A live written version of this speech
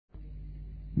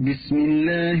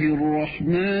বিসমিল্লাহির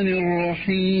রহমানির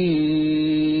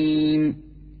রহিম।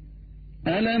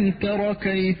 ألم تر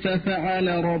كيف فعل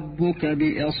ربك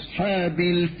بأصحاب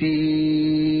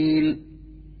الفيل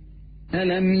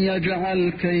ألم يجعل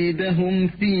كيدهم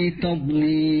في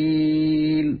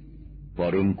تضليل।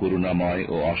 পরম করুণাময়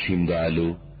ও অসীম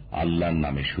দয়ালু আল্লাহর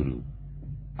নামে শুরু।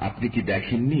 আপনি কি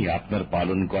দেখেননি আপনার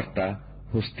পালনকর্তা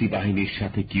হস্তি বাহিনীর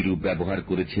সাথে কিরূপ ব্যবহার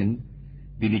করেছেন?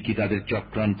 তিনি কি তাদের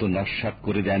চক্রান্ত নস্যাৎ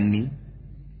করে দেননি?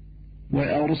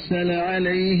 وأرسل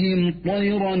عليهم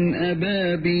طيرا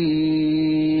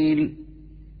أبابيل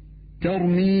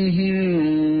ترميهم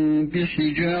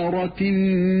بحجارة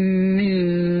من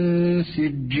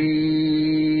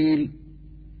سجيل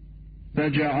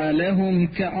فجعلهم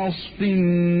كعصف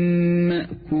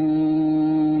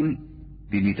مأكول।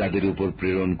 তিনি তাদের উপর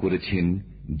প্রেরণ করেছেন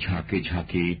ঝাঁকে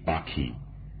ঝাঁকে পাখি,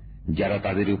 যারা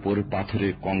তাদের উপর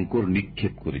পাথরের কঙ্কর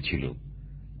নিক্ষেপ করেছিল।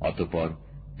 অতঃপর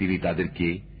তিনি তাদেরকে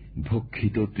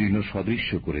ভক্ষিত তৃণ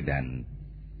সদৃশ্য করে দেন।